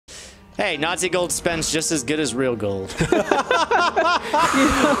Hey, Nazi gold spends just as good as real gold. You know,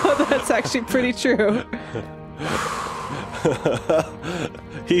 that's actually pretty true.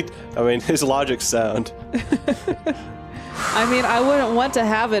 I mean, his logic's sound. I mean, I wouldn't want to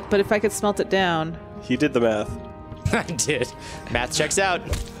have it, but if I could smelt it down. He did the math. I did. Math checks out.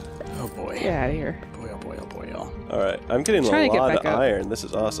 Oh boy. Get out of here. Boy, oh boy, oh boy, oh. All right, I'm getting a Trying to get lot back of up. iron. This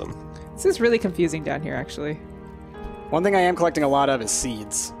is awesome. This is really confusing down here, actually. One thing I am collecting a lot of is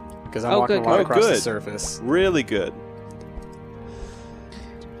seeds. Because I'm Oh, walking good, a lot good. across the Good. surface. Really good.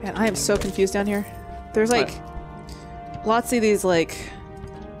 Man, I am so confused down here. There's like lots of these like.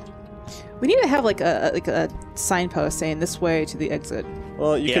 We need to have like a signpost saying this way to the exit.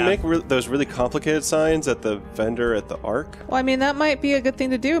 Well, you can Yeah. make those really complicated signs at the vendor at the Ark. Well, I mean that might be a good thing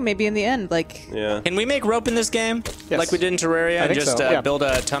to do. Maybe in the end, like. Yeah. Can we make rope in this game? Yes. Like we did in Terraria? I And think just so, yeah. build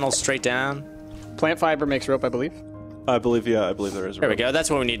a tunnel straight down? Plant fiber makes rope, I believe. I believe there is. There we go. That's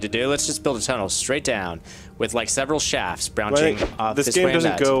what we need to do. Let's just build a tunnel straight down with like several shafts I branching think off this this game way and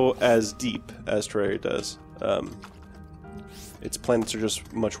doesn't that. go as deep as Terraria does. Its planets are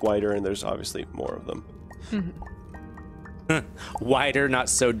just much wider, and there's obviously more of them. Wider, not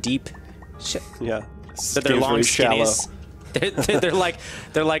so deep. Shit. Yeah. So they're long skinnies.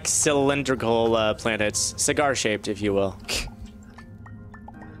 They're like cylindrical planets, cigar shaped, if you will.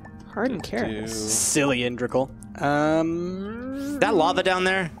 Hardened carrots. Cylindrical. That lava down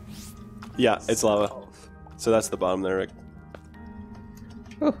there? Yeah, it's lava. So that's the bottom there, Rick.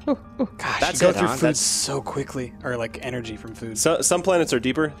 Gosh, That's you go it, through huh? food That's- so quickly. Or like energy from food. So some planets are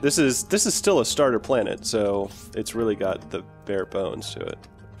deeper. This is still a starter planet, so it's really got the bare bones to it.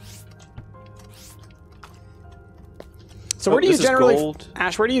 So where do you this is generally, gold.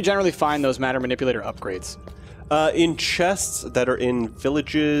 Ash? Where do you generally find those matter manipulator upgrades? In chests that are in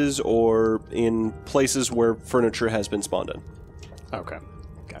villages or in places where furniture has been spawned in. Okay,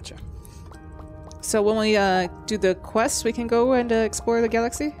 gotcha. So when we do the quest, we can go and explore the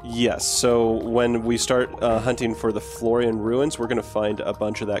galaxy. Yes, so when we start hunting for the Florian ruins, we're going to find a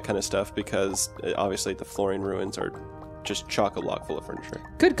bunch of that kind of stuff because obviously the Florian ruins are just chock-a-block full of furniture.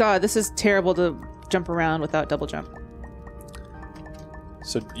 Good God, this is terrible to jump around without double jump.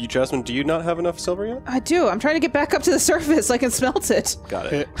 So, you, Jasmine, do you not have enough silver yet? I do. I'm trying to get back up to the surface so I can smelt it. Got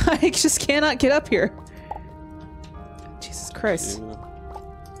it. I just cannot get up here. Jesus Christ.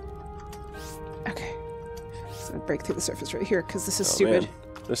 Okay. So I'm gonna break through the surface right here because this is stupid. Man.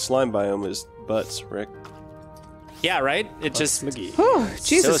 This slime biome is butts, Rick. Yeah, right? It just... McGee. Oh,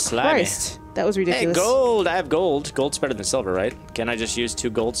 Jesus slimy. Christ. That was Hey, ridiculous. gold! I have gold. Gold's better than silver, right? Can I just use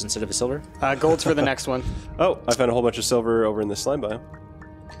 2 golds instead of a silver? Gold's for the next one. Oh, I found a whole bunch of silver over in this slime biome.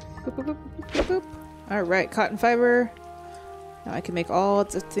 Boop, boop, boop, boop, boop. All right, cotton fiber. Now I can make all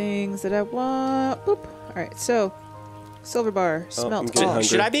the things that I want. Boop. All right, so silver bar, I'm smelt. getting all. hungry.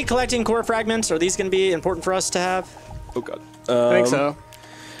 Should I be collecting core fragments? Are these going to be important for us to have? Oh, God. I think so. All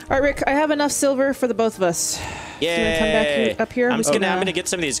right, Rick, I have enough silver for the both of us. Yeah. Do you want to come back up here? I'm gonna get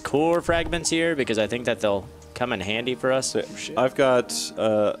some of these core fragments here because I think that they'll come in handy for us. I've got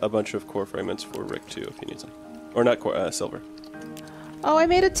a bunch of core fragments for Rick, too, if he needs them. Or not core, silver. Oh, I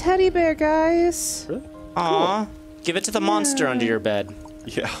made a teddy bear, guys. Really? Aw. Give it to the monster under your bed.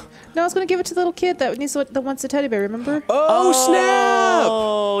 Yeah. No, I was gonna give it to the little kid that wants a teddy bear. Remember? Oh, snap!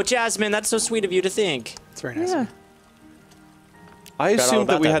 Oh, Jasmine, that's so sweet of you to think. It's very nice. Yeah. I Forgot all assumed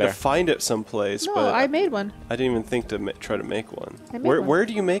that about we that had bear. to find it someplace, No, but I made one. I didn't even think to try to make one. I made Where one. where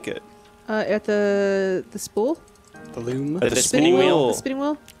do you make it? At the spool. The loom. The spinning wheel. The spinning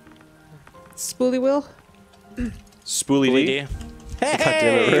wheel. Spoolie wheel. Spoolie Willy D. D. damn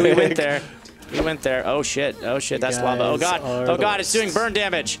it, Hey, we Rick. went there. We went there. Oh shit. Oh shit. That's lava. Oh guys god. are Oh the god. It's doing burn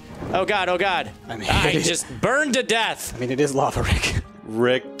damage. Oh god. Oh god. I mean, I just burned to death. I mean, it is lava, Rick.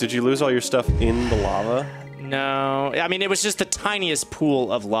 Rick, did you lose all your stuff in the lava? No. I mean, it was just the tiniest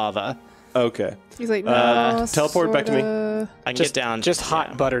pool of lava. Okay. He's like, no. Teleport back to me. sorta. I can get down. Just hot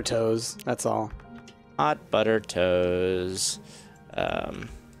yeah. butter toes. That's all. Hot butter toes.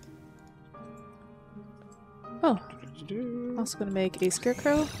 Oh. Also gonna make a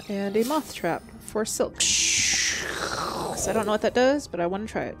scarecrow and a moth trap for silk. So I don't know what that does, but I want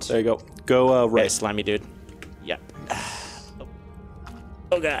to try it. There you go. Go Right, right. slimy dude. Yep.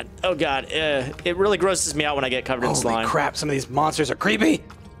 Oh god. Oh god. It really grosses me out when I get covered in Holy slime. crap! Some of these monsters are creepy. Get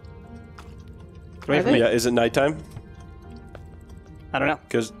away Are from they? me. Yeah, is it nighttime? I don't know.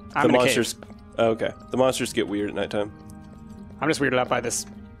 Because I'm the in a monsters. Oh, okay. The monsters get weird at nighttime. I'm just weirded out by this.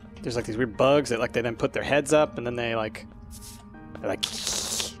 There's like these weird bugs that like they then put their heads up and then they're like.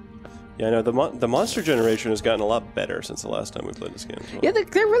 Yeah, no, the monster generation has gotten a lot better since the last time we played this game. As well. Yeah,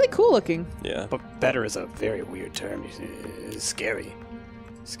 they're really cool looking. Yeah. But better is a very weird term. It's scary.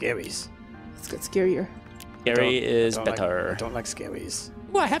 Scaries. Let's get scarier. Gary is I better. don't like scaries.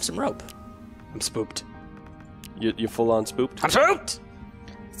 Ooh, I have some rope. I'm spooked. You full on spooked? I'm spooked!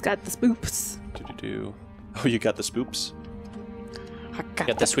 It's got the spoops. Do. Oh, you got the spoops?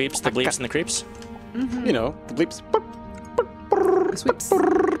 Got the sweeps, the bleeps, and the creeps. You know, the bleeps. The sweeps.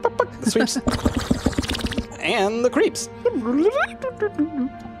 The sweeps. And the creeps.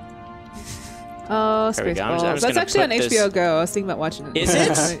 Oh, There we go. I'm Spaceballs. just That's gonna actually on put this- HBO Go. I was thinking about watching it. Is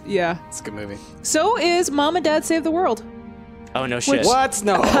it? Yeah. It's a good movie. So is Mom and Dad Save the World. Oh, no shit. What?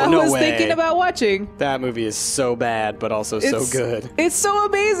 No, I no was way. thinking about watching. That movie is so bad, but also so good. It's so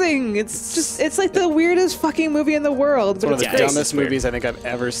amazing. It's like the weirdest fucking movie in the world. It's one of the Yeah, it's dumbest weird. movies I think I've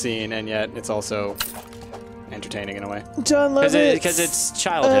ever seen, and yet it's also entertaining in a way. John Lovitz. Because it's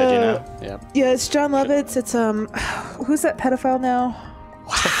childhood, you know? Yeah. Yeah, it's John Lovitz. It's who's that pedophile now?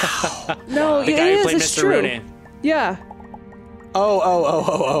 Wow. No, The it guy who is. played It's Mr. true. Rooney. Yeah.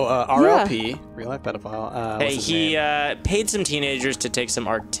 RLP, real life pedophile. Hey, What's his he name? paid some teenagers to take some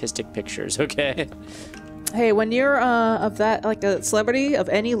artistic pictures, okay? Hey, when you're of that like a celebrity of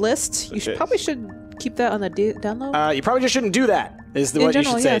any list, you should Okay. probably should keep that on the download. You probably just shouldn't do that. Is In what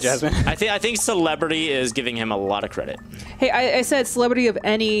general, you should say, yes. Jasmine. I think celebrity is giving him a lot of credit. Hey, I said celebrity of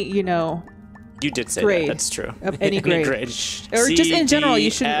any, you know, You did say Grade. that. That's true. Of any grade. Or C, just in general, D,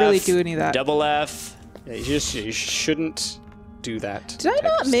 you shouldn't really F, do any of that. Double F. Yeah, you shouldn't do that. Did I type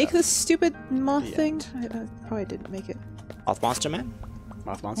not of make stuff. this stupid moth Yet. thing? I probably didn't make it. Moth Monster Man?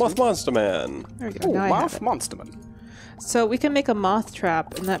 Moth Monster? Moth Monster Man. There we go. Oh, now I have Moth it. Monsterman. So we can make a moth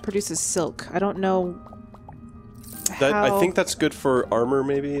trap, and that produces silk. I don't know. That I how- think that's good for armor,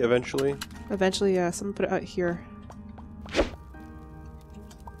 maybe eventually. Eventually, yeah. Someone put it out here.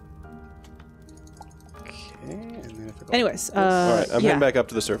 Okay, and then if I go Anyways, All right, I'm yeah. heading back up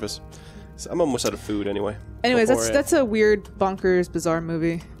to the surface. So I'm almost out of food anyway. Anyways, Go for that's it. a weird, bonkers, bizarre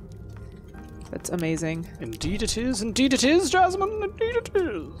movie. That's amazing. Indeed it is, Jasmine, indeed it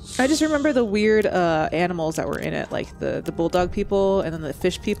is. I just remember the weird animals that were in it, like the bulldog people and then the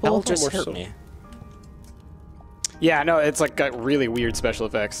fish people. That'll just more hurt so. me. Yeah, no, it's like got really weird special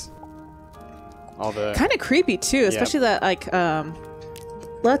effects. All the Kind of creepy too, especially that like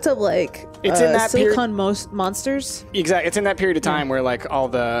lots of like It's in that period- silicon monsters. exactly. It's in that period of time where like all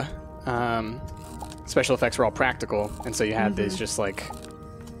the special effects were all practical, and so you had these just like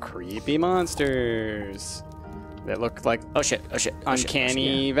creepy monsters that looked like Oh shit, oh shit. Oh, shit, oh, shit.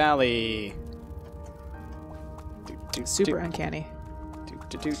 Uncanny Valley. Super uncanny.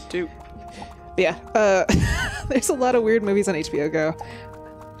 Do. Yeah, there's a lot of weird movies on HBO Go.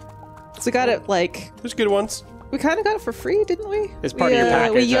 So we got it like There's good ones. we kind of got it for free, didn't we? It's part of your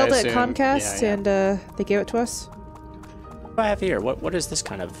package, We I yelled at assume. Comcast, Yeah, yeah. and they gave it to us. What do I have here? What is this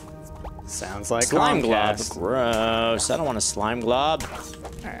kind of Sounds like slime glob? Comcast. Gross. I don't want a slime glob.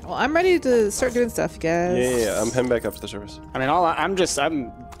 All right, well, I'm ready to start doing stuff, guys. Yeah, I'm heading back up to the surface. I mean,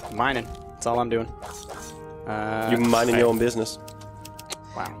 I'm mining. That's all I'm doing. You minding your own business.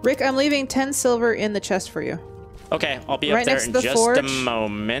 Wow. Rick, I'm leaving 10 silver in the chest for you. Okay, I'll be Right up there next to in the just forge. a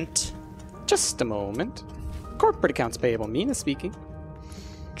moment. Just a moment. Corporate accounts payable. Mina speaking.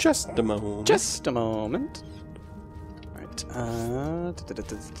 Just a moment. Just a moment.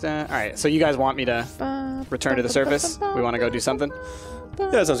 Alright. Alright, so you guys want me to return to the surface? We want to go do something? Yeah,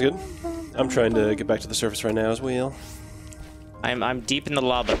 that sounds good. I'm trying to get back to the surface right now as well. I'm deep in the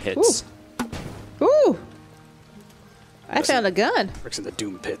lava pits. Ooh! I found a gun. Rick's in the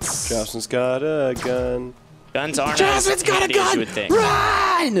Doom Pits. Justin's got a gun. Guns aren't Jasmine's as got a handy as gun! you would think.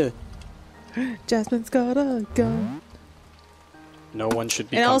 Run! Jasmine's got a gun. No one should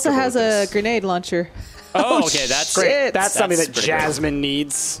be And it also comfortable has with a this. grenade launcher. Oh, okay, that's shit. great. That's something that pretty great. Jasmine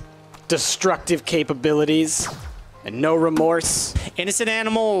needs. Destructive capabilities. And no remorse. Innocent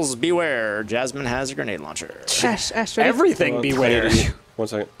animals, beware. Jasmine has a grenade launcher. Ash, ready? Everything Well, beware. I need to- 1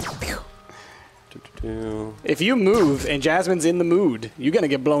 second. Do. If you move and Jasmine's in the mood, you're gonna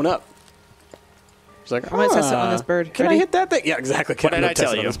get blown up. She's like, I'm gonna test it on this bird. Can I Ready? hit that thing? Yeah, exactly. What did I Test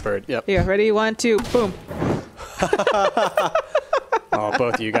tell it on you? this bird. Yep. Here, ready? 1, 2, boom. Oh,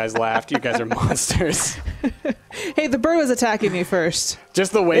 both of you guys laughed. You guys are monsters. Hey, the bird was attacking me first.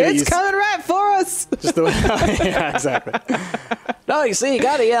 Just the way that you. It's coming right for us. Just the way. Yeah, exactly. No, you see, you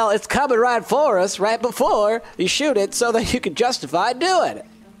gotta yell, it's coming right for us, right before you shoot it so that you can justify doing it.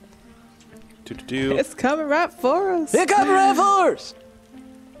 Do. It's coming right for us. It's coming right for us!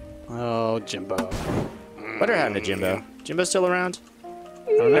 Oh, Jimbo. Whatever happened to Jimbo? Jimbo still around?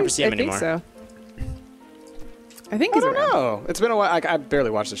 I don't ever see him I think anymore. so. I think I he's don't around. know. It's been a while. I barely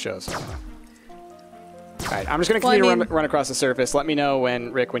watched the show, so. All right, I'm just gonna Well, I continue to mean- run across the surface. Let me know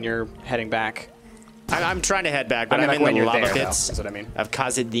when, Rick, when you're heading back. I'm trying to head back, but I mean, I'm like, when in the you're lava there, though, pits is what I mean. of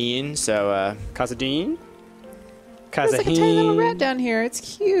Khazad-dûm, so Khazad-dûm? There's like a tiny little rat Khazad-dûm. down here. It's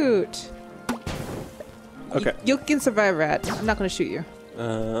cute. Okay. You can survive, rat. I'm not going to shoot you.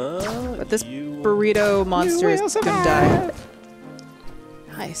 But this you- burrito monster is will going to die.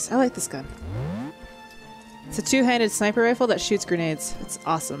 Nice. I like this gun. It's a two-handed sniper rifle that shoots grenades. It's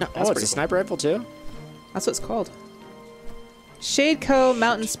awesome. that's pretty sniper rifle too. That's what it's called. Shadeco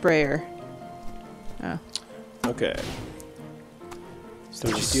Mountain Sprayer. Oh. Okay.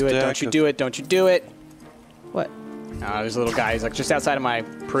 Don't you do it, don't you do it, don't you do it. What? There's a little guy. He's like just outside of my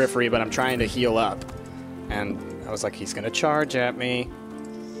periphery, but I'm trying to heal up. And I was like, he's going to charge at me.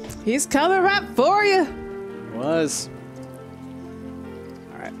 He's coming right for you. He was.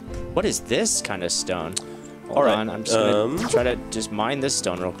 All right. What is this kind of stone? Hold All right, on, I'm just gonna try to just mine this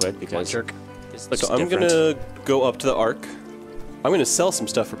stone real quick because jerk. this looks So I'm different. gonna go up to the Ark. I'm gonna sell some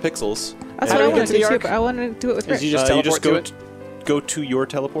stuff for pixels. That's How what do I we get want to to the do too, Ark? but I want to do it with Rick. You just teleport go to it? go to your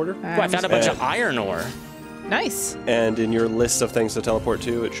teleporter, Oh, I found a bunch of iron ore. Nice. and in your list of things to teleport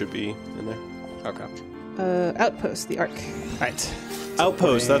to, it should be in there. Okay. Outpost, the Ark. Right.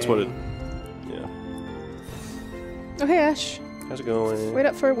 Outpost. That's what it. Yeah. Oh, hey, Ash. How's it going? Wait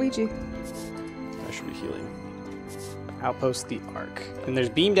up for Ouija. I should be healing. Outpost the Ark. And there's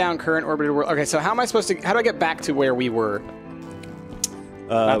beam down current orbited world. Okay, so how am I supposed to? How do I get back to where we were?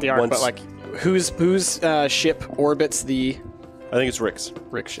 Not the Ark, but like whose ship orbits the I think it's Rick's.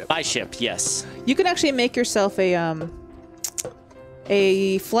 Rick ship? My ship, yes. You can actually make yourself a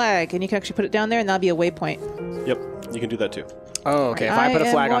flag, and you can actually put it down there, and that'll be a waypoint. Yep, you can do that too. Oh, okay. If I put a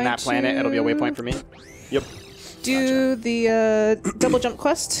I flag am on that going planet, it'll be a to- waypoint for me. Yep. Do the double jump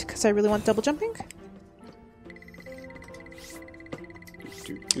quest, because I really want double jumping.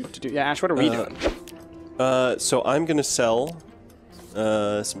 Yeah, Ash, what are we doing? So I'm gonna sell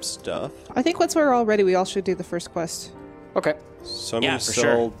some stuff. I think once we're all ready, we all should do the first quest. Okay. So I'm Yeah, gonna for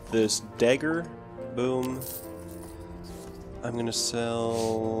sell sure. this dagger. Boom. I'm gonna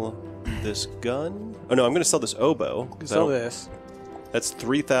sell this gun. Oh no, I'm gonna sell this oboe. 'cause I Sell don't- this. That's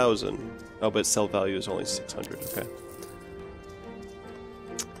 3,000. Oh, but sell value is only 600. Okay.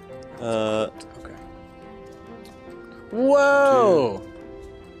 Okay. Whoa!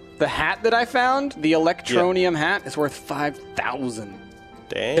 The hat that I found, the Electronium hat, is worth 5,000.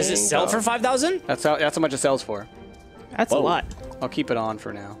 Dang. Does it sell for 5,000? That's how much it sells for. That's a lot. I'll keep it on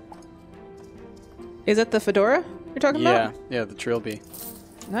for now. Is it the fedora you're talking Yeah, about? yeah, the Trilby.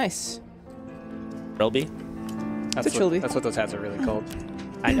 Nice. Trilby? That's Trilby. That's what those hats are really called.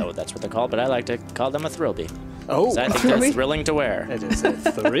 I know that's what they're called, but I like to call them a Trilby. Oh, 'Cause I think Trilby? they're thrilling to wear. it is a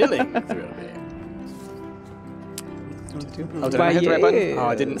thrilling Trilby. Oh, did I hit the right button? Oh,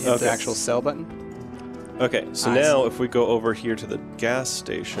 I didn't hit Okay. the actual sell button. Okay, so I now if we go over here to the gas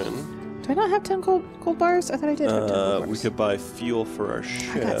station, Do I not have 10 gold bars? I thought I did have 10 gold bars. we could buy fuel for our I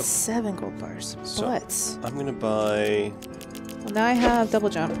ship. got 7 gold bars. So- But I'm gonna buy. well, now I have double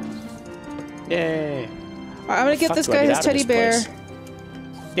jump. Yay! Alright, I'm gonna get Fuck this do I guy get his out of teddy this bear. place?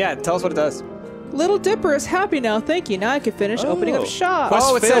 Yeah, tell us what it does. Little Dipper is happy now. Thank you. Now I can finish opening up Oh. shop. Quest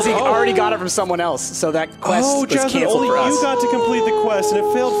Oh, it says he failed. already got it from someone else, so that quest Oh, was Jasmine, canceled only for us. you got to complete the quest, and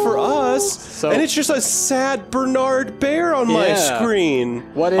it failed for us. So- and it's just a sad Bernard bear on my Yeah. screen.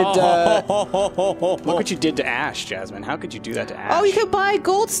 What did? Oh, Look what you did to Ash, Jasmine. How could you do that to Ash? Oh, you could buy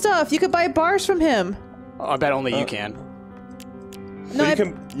gold stuff. You could buy bars from him. Oh, I bet only you can. No, But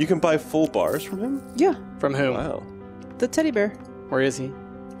you can buy full bars from him. yeah, From whom? Wow. the teddy bear. Where is he?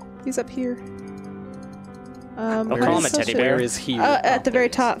 He's up here. Don't how call do him you a sell teddy shit? bear. Where is he? At the very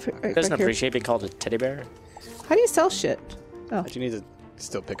top. Right Doesn't back here. appreciate being called a teddy bear. How do you sell shit? Oh, But you need to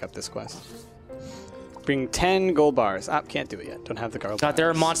still pick up this quest. Bring 10 gold bars. Ah, can't do it yet. Don't have the gold God, bars. there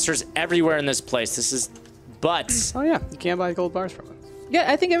are monsters everywhere in this place. This is butts. Oh yeah, you can't buy gold bars from him.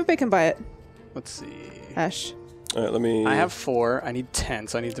 yeah. I think everybody can buy it. Let's see. Ash. All right, let me. I have 4. I need 10,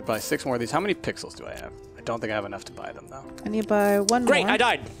 so I need to buy 6 more of these. How many pixels do I have? I don't think I have enough to buy them though. I need to buy one Great, more. I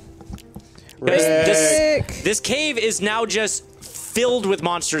died. Rick. This cave is now just filled with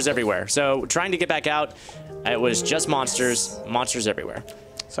monsters everywhere. So trying to get back out, it was just monsters everywhere.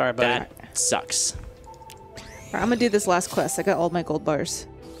 Sorry, buddy. That sucks. Alright, I'm gonna do this last quest. I got all my gold bars.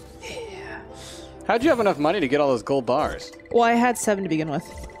 How'd you have enough money to get all those gold bars? Well, I had 7 to begin with.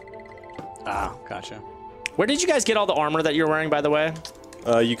 Ah, gotcha. Where did you guys get all the armor that you're wearing, by the way?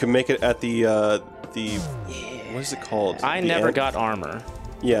 You can make it at the what is it called? I The never ant- got armor.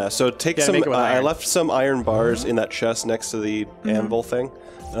 Yeah, so take Yeah, some. make it with I iron. left some iron bars in that chest next to the anvil thing.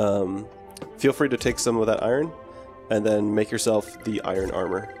 Feel free to take some of that iron, and then make yourself the iron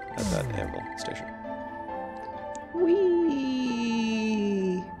armor at that anvil station.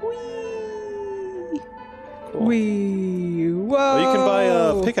 Wee. Wee. cool. Wee. Whoa. Well, you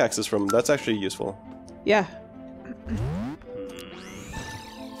can buy pickaxes from them. That's actually useful. Yeah.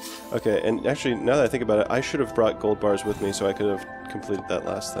 Okay, and actually, now that I think about it, I should have brought gold bars with me so I could have completed that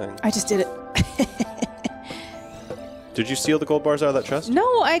last thing. I just did it. Did you steal the gold bars out of that chest?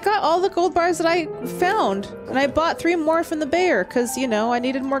 No, I got all the gold bars that I found. And I bought 3 more from the bear because, you know, I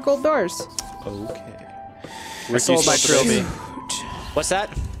needed more gold bars. Okay. I sold my trophy. What's that?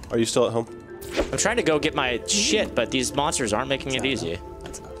 Are you still at home? I'm trying to go get my shit, but these monsters aren't making it easy.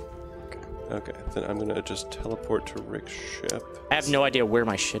 Okay, then I'm gonna just teleport to Rick's ship. I have no idea where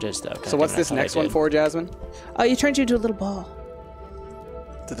my shit is, though. So what's this next one for, Jasmine? Oh, you turned you into a little ball.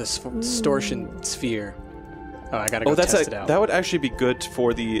 To the distortion sphere. Oh, I gotta go that's test it out. that would actually be good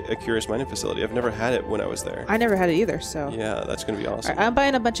for the Curious Mining facility. I've never had it when I was there. I never had it either, so. Yeah, that's gonna be awesome. Alright, I'm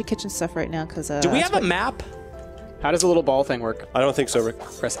buying a bunch of kitchen stuff right now because. Do we have a map? How does the little ball thing work? I don't think so, Rick.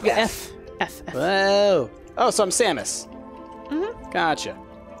 Press F. Yeah, F. Whoa. Oh, so I'm Samus. Gotcha.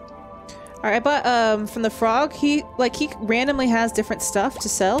 Alright, I bought from the frog. He randomly has different stuff to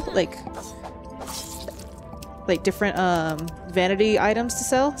sell, like different vanity items to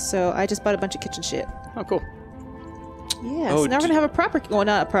sell. So I just bought a bunch of kitchen shit. Oh, cool. Yeah, Oh, so now we're gonna have a proper, well,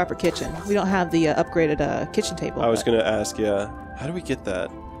 not a proper kitchen. We don't have the upgraded kitchen table. I was but- gonna ask, yeah, how do we get that?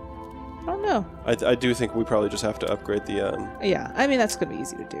 I don't know. I do think we probably just have to upgrade the Yeah, I mean that's gonna be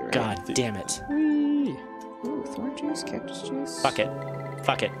easy to do, right? God damn it. Whee. Ooh, thorn juice, cactus juice. Fuck it.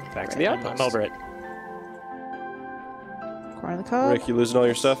 Fuck it. Back to the I'm outpost. over it. Corn on the cob. Rick, you losing all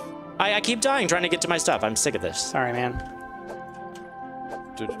your stuff? I keep dying trying to get to my stuff. I'm sick of this. Sorry, man.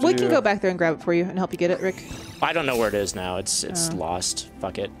 We can go back there and grab it for you and help you get it, Rick. I don't know where it is now. It's lost.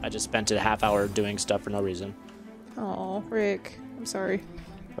 Fuck it. I just spent a half hour doing stuff for no reason. Oh, Rick. I'm sorry.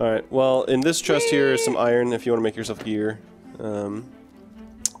 Alright, well, in this chest here is some iron if you want to make yourself gear. And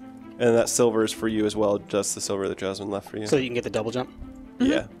that silver is for you as well, just the silver that Jasmine left for you. So you can get the double jump.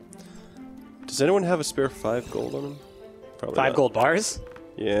 Yeah. Does anyone have a spare 5 gold on them? Probably 5 not. gold bars?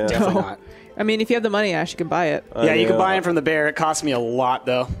 Yeah. Definitely not. I mean, if you have the money, Ash, you can buy it. Yeah, you can buy them from the bear. It costs me a lot,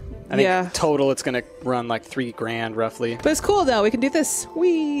 though. I think Yeah. total it's gonna run like $3 grand roughly. But it's cool, though. We can do this.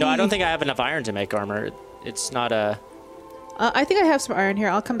 Whee! No, I don't think I have enough iron to make armor. It's not a... I think I have some iron here.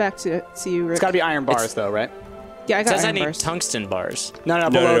 I'll come back to see you, Rick. It's gotta be iron bars, though, right? Yeah, I It got says I iron need bars. tungsten bars. No, No,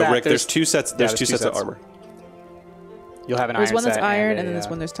 below that. Rick, there's 2 sets. There's there's 2 two sets of sets. armor. You'll have an There's iron one that's set iron, and and then there's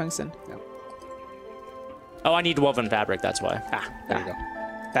one there's tungsten. Oh, I need woven fabric, that's why. There you go.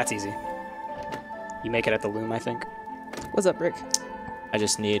 That's easy. You make it at the loom, I think. What's up, Rick? I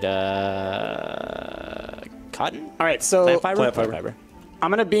just need cotton? All right, so Plant fiber? Plant fiber. I'm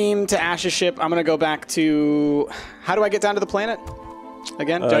gonna beam to Ash's ship. I'm gonna go back to. How do I get down to the planet?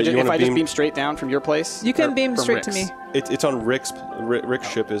 Again, you if wanna I just beam- beam straight down from your place, You can Or beam from straight to me. Rick's? It's on Rick's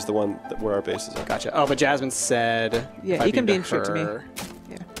ship is the one where our base is at. Gotcha. Oh, but Jasmine said. Yeah, if I you can to beam straight to me. her,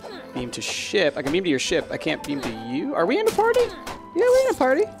 Yeah. Beam to ship. I can beam to your ship. I can't beam to you. Are we in a party? Yeah, we're in a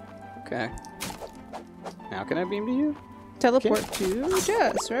party. Okay. Now can I beam to you? Teleport to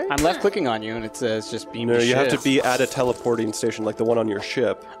Jazz, right? I'm left clicking on you and it says just beam No, to you have to ship. be at a teleporting station like the one on your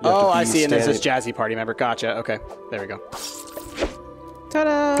ship. You have Oh, to be I see. And there's this standing- Jazzy party member. Gotcha. Okay. There we go.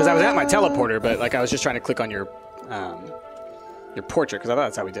 Ta-da! Because I was at my teleporter, but like I was just trying to click on your portrait because I thought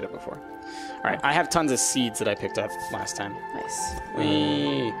that's how we did it before. All right, I have tons of seeds that I picked up last time. Nice.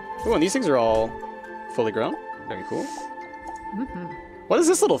 Whee. Ooh, and these things are all fully grown. Very cool. What is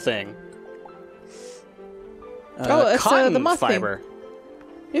this little thing? Oh, it's, cotton the moth thing. fiber.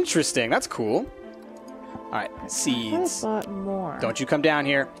 Interesting. That's cool. All right, I seeds. bought more. Don't you come down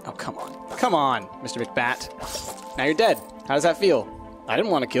here. Oh, come on. Come on, Mr. McBat. Now you're dead. How does that feel? I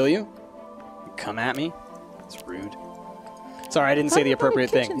didn't want to kill you. You come at me. It's rude. Sorry, I didn't say the appropriate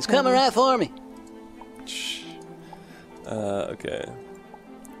thing. He's coming right for me. Okay.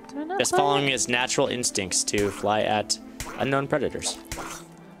 Just following his natural instincts to fly at unknown predators.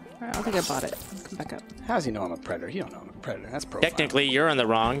 Alright, I think I bought it. Come back up. How does he know I'm a predator? You don't know I'm a predator. That's profile. Technically, you're in the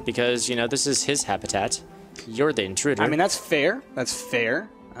wrong because, you know, this is his habitat. You're the intruder. I mean, that's fair. That's fair.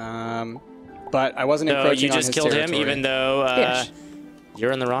 But I wasn't so encroaching you on just his killed him territory. even though Yes.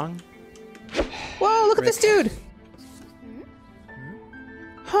 you're in the wrong? Whoa, look at this dude!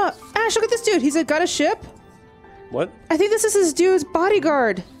 Huh, Ash, look at this dude. He's got a ship. What? I think this is his dude's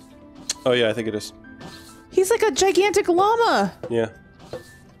bodyguard. Oh yeah, I think it is. He's like a gigantic llama. Yeah.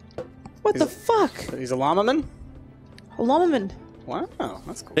 What the fuck? He's a llama man? A llamaman. Wow,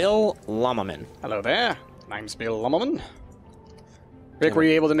 that's cool. Bill Lamaman. Hello there. Name's Bill Llamaman. Rick, were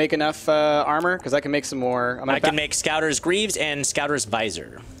you able to make enough armor? Because I can make some more. I can make Scouter's Greaves and Scouter's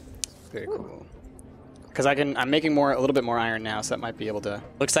Visor. Very cool. Because I'm making a little bit more iron now, so that might be able to.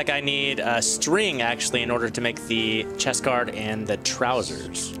 Looks like I need a string actually in order to make the chest guard and the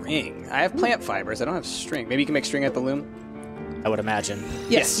trousers. String. I have plant fibers. I don't have string. Maybe you can make string at the loom. I would imagine.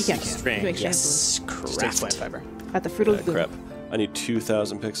 Yes, you can. String. You can make string Yes, Just takes plant correct. fiber. at the fruit of the Crap. I need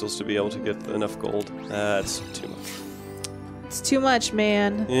 2,000 pixels to be able to get enough gold. That's too much. It's too much,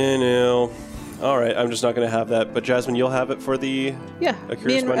 man. You know. All right, I'm just not going to have that. But Jasmine, you'll have it for the Yeah, Curious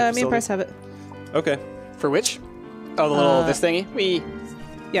me and Mind facility? Price have it. Okay, For which? Oh, the little this thingy.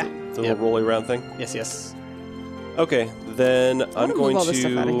 Yeah. the little rolly around thing. Yes. Okay, then I I'm want to going move all to. this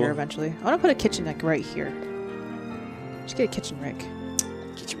stuff out of here eventually. I want to put a kitchen like right here. Just get a kitchen rig.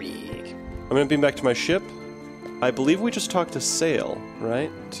 Get your rig. I'm going to beam back to my ship. I believe we just talked to Sail,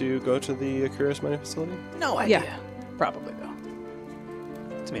 right, to go to the Curious Mining facility. No idea. Yeah. Probably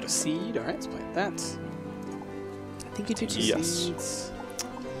though. Tomato seed. All right, let's plant that. I think you do too. Yes. Seeds.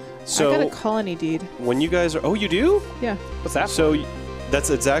 So I got a colony deed. when you guys are, oh, you do? Yeah. What's that? So that's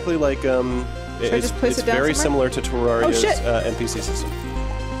exactly like I it's, just place it's it down very somewhere? similar to Terraria's shit. NPC system.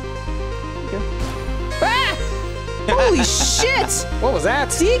 Ah! Holy shit! What was that?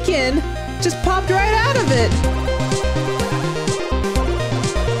 Deacon just popped right out of it.